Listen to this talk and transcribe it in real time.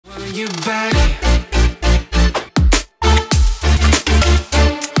you back.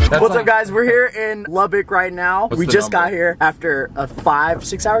 What's up, guys? We're here in Lubbock right now. We just got here after a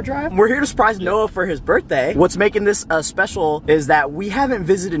 5-6 hour drive. We're here to surprise Noah for his birthday. What's making this special is that we haven't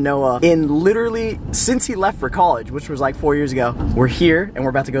visited Noah in literally since he left for college, which was like 4 years ago. We're here and we're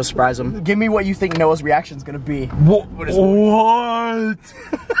about to go surprise him. Give me what you think Noah's reaction is gonna be. What?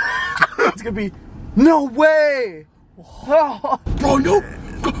 It's gonna be, no way! Bro, no!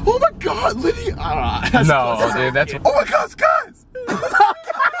 Oh my God, Liddy! No, dude, that's. Oh my gosh, guys!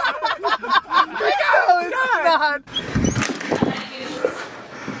 Not.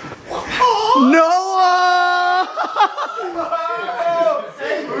 Noah!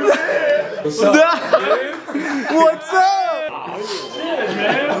 What's up? What's up? Oh, shit,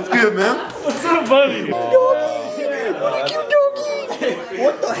 man. What's good, man? What's up, buddy? What a cute doggy!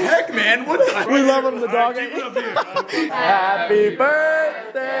 What the heck, man? What the? We love him, the dog. Keep it up here. Happy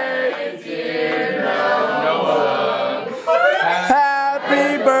birthday, dear Noah.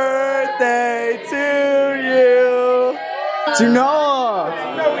 Happy birthday to you. To Noah.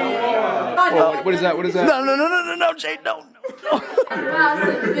 Well, what is that? What is that? No, Jay, no.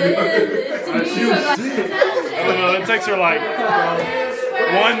 It takes her like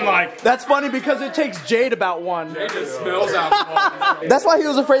one, like. That's funny because it takes Jade about one. It just smells out. That's why he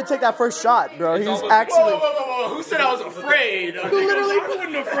was afraid to take that first shot, bro. He was actually. Whoa. Who said I was afraid? I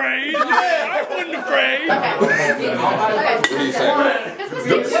wasn't afraid. I wasn't afraid. What do you say?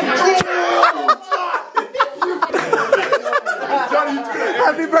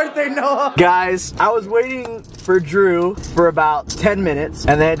 Happy birthday, Noah. Guys, I was waiting for Drew for about 10 minutes,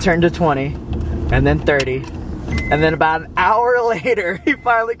 and then it turned to 20, and then 30. And then about an hour later, he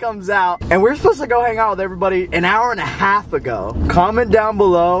finally comes out. And we're supposed to go hang out with everybody an hour and a half ago. Comment down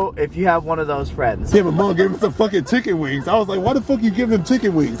below if you have one of those friends. Yeah, but Mom gave him some fucking chicken wings. I was like, why the fuck you give him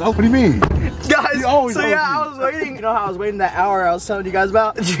chicken wings? What do you mean? Guys, so yeah, I was waiting. You know how I was waiting that hour I was telling you guys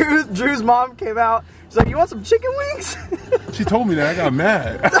about? Drew's mom came out. She's like, you want some chicken wings? She told me that. I got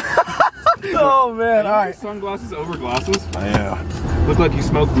mad. Oh, man. All right. Sunglasses over glasses. Yeah. Look like you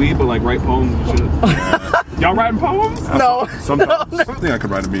smoke weed, but like write poems and shit. Y'all writing poems? No. Sometimes. I think I could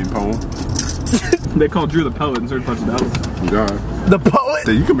write a mean poem. They call Drew the poet in certain parts of Dallas. Yeah. The poet?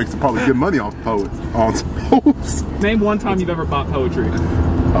 So you can make some probably good money off poets. On poets. Name one time you've ever bought poetry.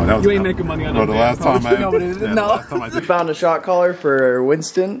 Oh, that was You ain't making money on no, that. the last time I No. We found a shot caller for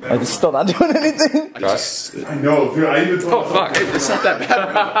Winston. It's still not doing anything. I know, dude. I even told Fuck, it's not that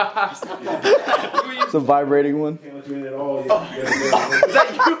bad. It's a vibrating one. Is that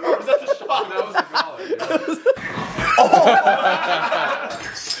you or is that the shot? That was the collar.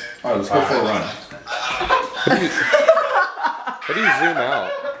 Alright, let's go for a run. How do you zoom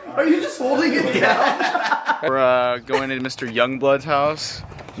out? Are you just holding it down? We're going to Mr. Youngblood's house.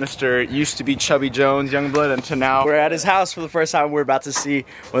 Mr. used to be Chubby Jones Youngblood, and to now We're at his house for the first time. We're about to see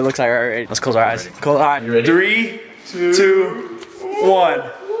what it looks like. All right, let's close our eyes. Close our eyes. You ready? 3, 2, 1.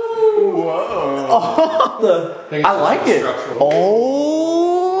 Whoa. Oh, I like it.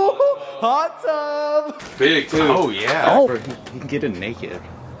 Oh, hot tub. big too. Oh yeah. Oh. He can get in naked.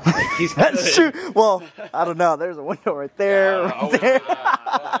 That's true. Well, I don't know. There's a window right there. Right there.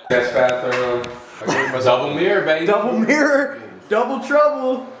 Guest bathroom. Double mirror, baby. Double mirror. Double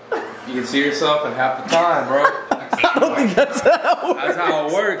trouble. You can see yourself in half the time, bro. I don't think that's how it works. That's how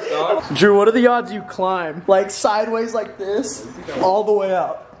it works, dog. Drew, what are the odds you climb like sideways like this all the way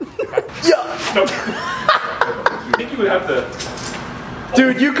out? Yeah. I think you would have to.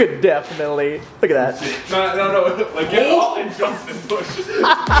 Dude, you could definitely. Look at that. No. Like get off and jump and push.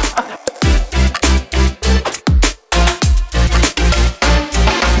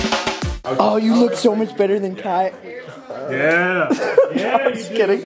 Oh, you look so much better than Kai. Yeah. I'm just kidding.